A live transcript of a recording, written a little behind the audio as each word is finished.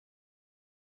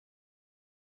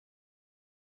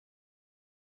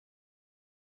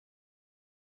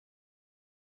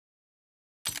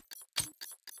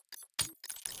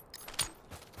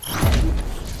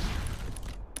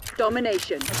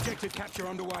Domination. Objective capture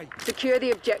underway. Secure the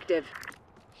objective.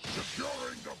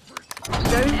 Securing the bridge.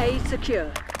 Zone A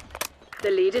secure.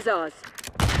 The lead is ours.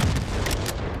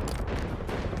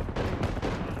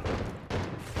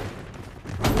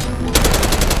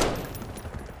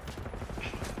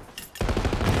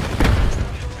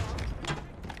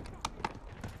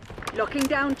 Locking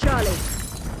down Charlie.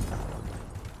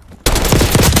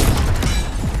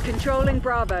 Controlling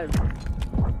Bravo.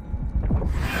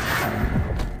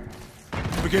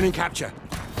 Beginning capture.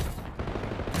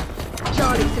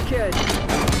 Charlie secured.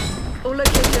 All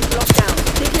locations locked down.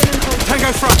 Dig in and hold.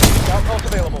 Tango front! Scout pulse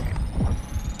available.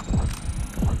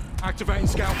 Activating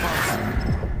scout pulse.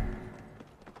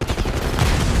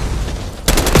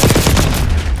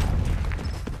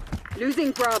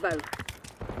 Losing Bravo.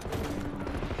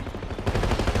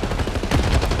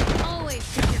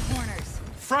 Always check your corners.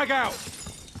 Frag out!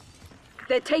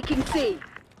 They're taking C.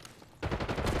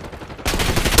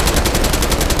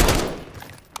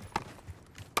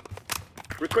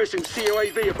 Requesting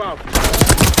CUAV above.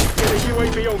 Get a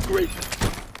UAV on grid.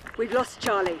 We've lost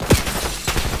Charlie.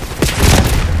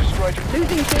 Destroyed your...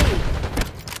 Losing B.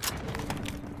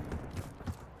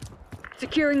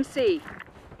 Securing C.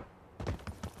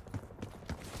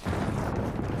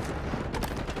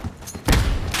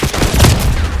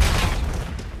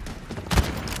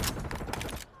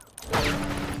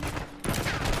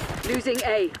 Losing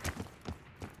A.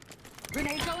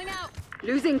 Grenade going out.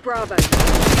 Losing Bravo.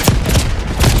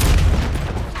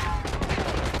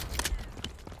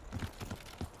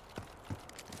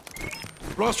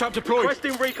 Blast trap deployed.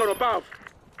 Requesting recon above.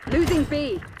 Losing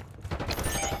B.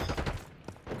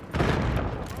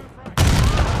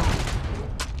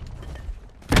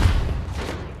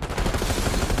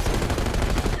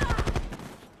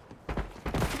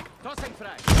 Tossing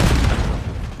frag.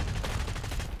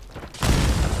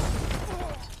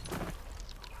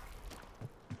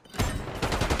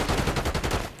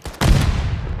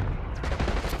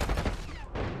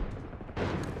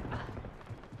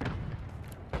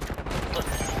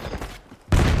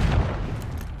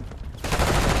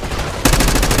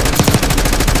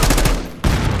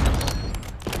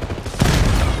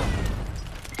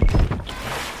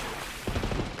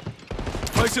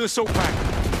 Placing assault pack.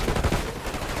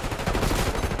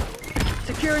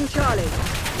 Securing Charlie.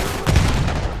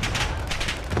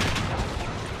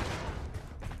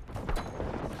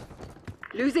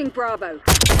 Losing Bravo.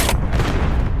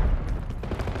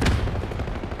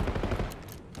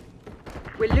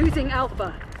 We're losing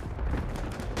Alpha.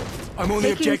 I'm on the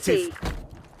Taking objective. C.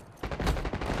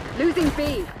 Losing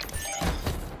B.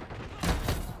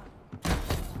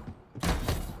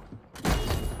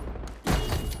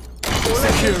 All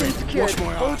Securing. locations secured. Watch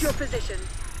my Hold ass. your position.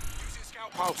 Using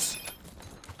scout pulse.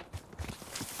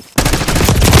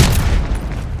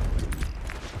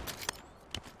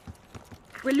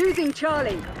 We're losing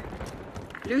Charlie.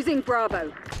 Losing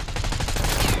Bravo.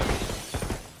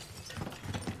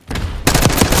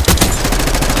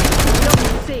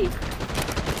 Lost C.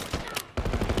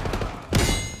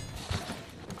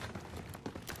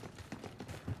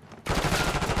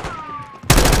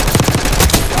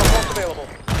 Scout pulse available.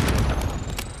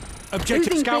 Objective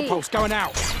Losing scout B. pulse going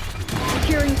out.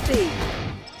 Securing C.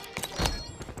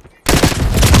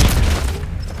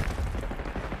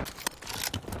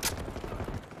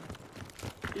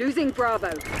 Losing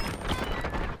Bravo.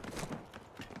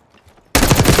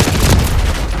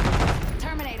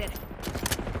 Terminated.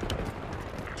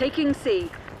 Taking C.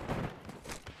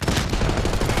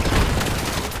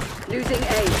 Losing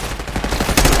A.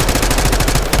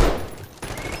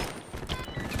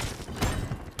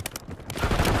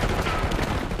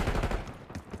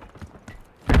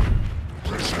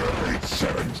 Prisoner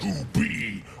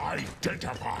 872B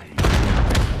identified.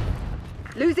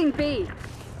 Losing B.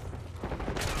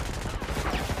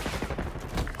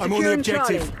 I'm on the Securing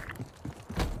objective. Charlie.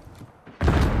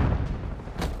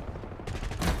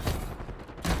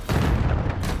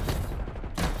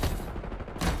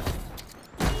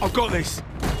 I've got this.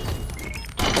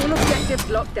 All objectives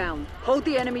locked down. Hold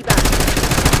the enemy back.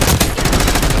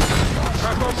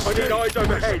 Back on. I need eyes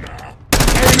overhead.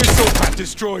 Enemy assault pack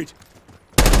destroyed.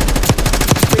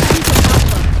 We're losing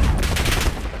Alpha.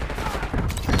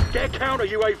 Get a counter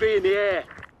UAV in the air.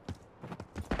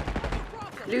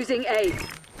 Losing A.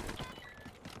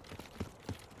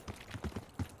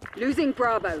 Losing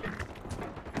Bravo.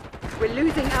 We're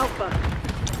losing Alpha.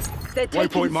 They're taking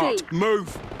Waypoint C. marked.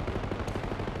 Move.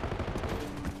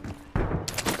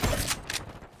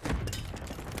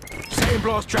 Setting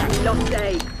blast trap. Lost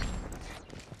A.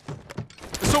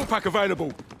 Assault pack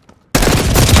available.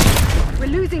 We're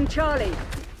losing Charlie.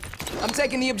 I'm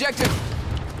taking the objective.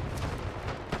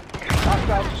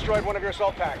 Hostiles destroyed one of your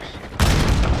assault packs.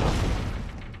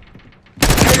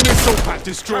 Enemy assault pack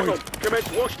destroyed. TACOM, commence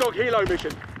Watchdog Helo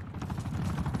mission.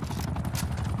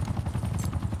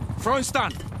 Throwing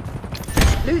stun.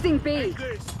 Losing B.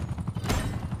 This.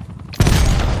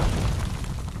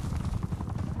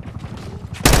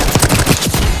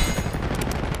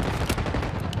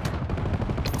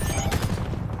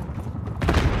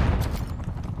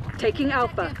 Taking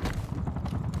Alpha.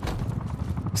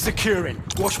 Securing.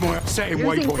 Watch my setting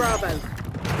Losing waypoint. Bravo.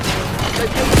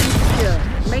 Location secure.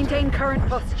 Maintain current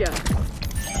posture.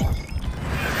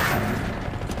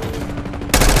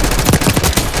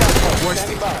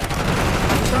 Wasted.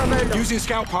 Bravo lost. Using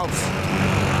scout pulse.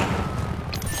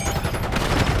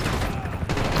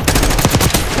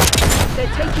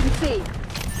 They're taking C.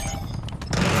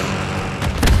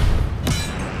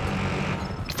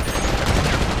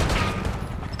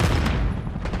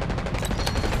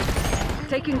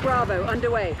 Taking Bravo,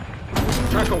 underway.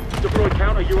 TACOM, deploy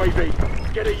counter UAV.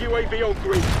 Get a UAV on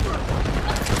grid.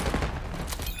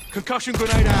 Concussion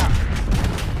grenade out.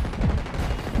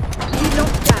 He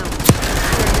locked down.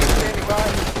 Standing by.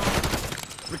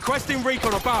 Requesting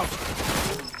recon above.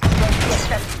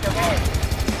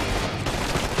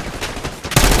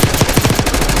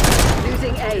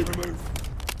 Losing A. Remove.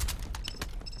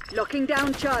 Locking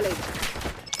down Charlie.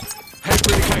 Head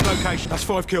to indicate location. That's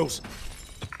 5 kills.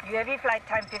 UAV flight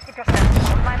time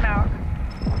 50% on my mark.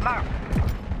 Mark.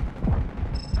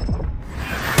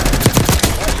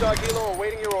 Watchdog Helo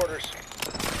awaiting your orders.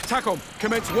 TACOM,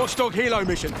 commence Watchdog Helo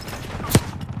mission.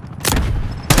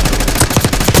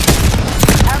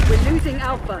 We're losing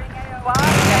Alpha. Squad,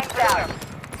 tank down.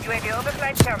 UAV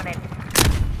overflight terminated.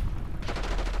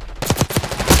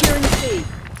 Securing C.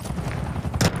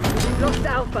 Lost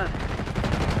Alpha.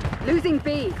 Losing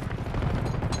B.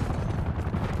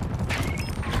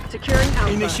 Securing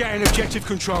Alpha. Initiating objective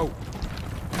control.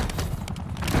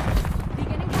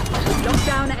 Lock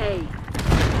down A.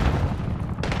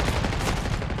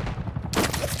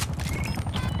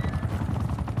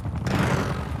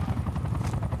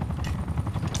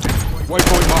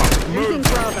 Waypoint marked. Losing Move.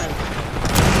 Bravo.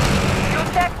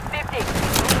 UTEC 50.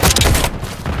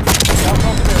 Scout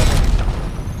pulse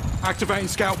available. Activating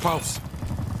scout pulse.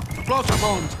 Blaster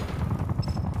bombed.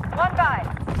 One by.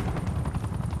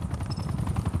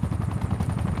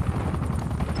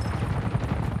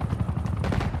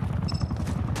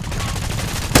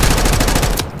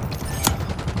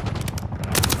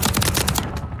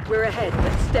 We're ahead,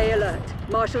 but stay alert.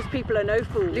 Marshall's people are no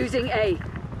fools. Losing A.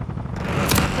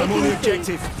 I'm on the Taking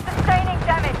C. objective. Sustaining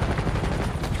damage.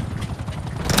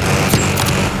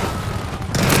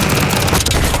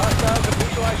 Hostiles have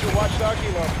neutralized your Watchdog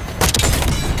Helo.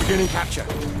 Beginning capture.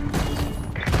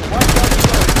 Watchdog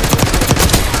Helo.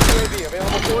 UAV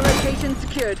available. All locations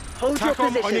secured. Hold your TACOM,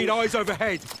 position. I need eyes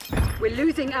overhead. We're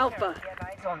losing Alpha.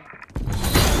 Eyes on.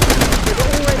 We're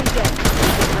already dead. I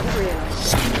haven't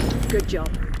realized. Good job.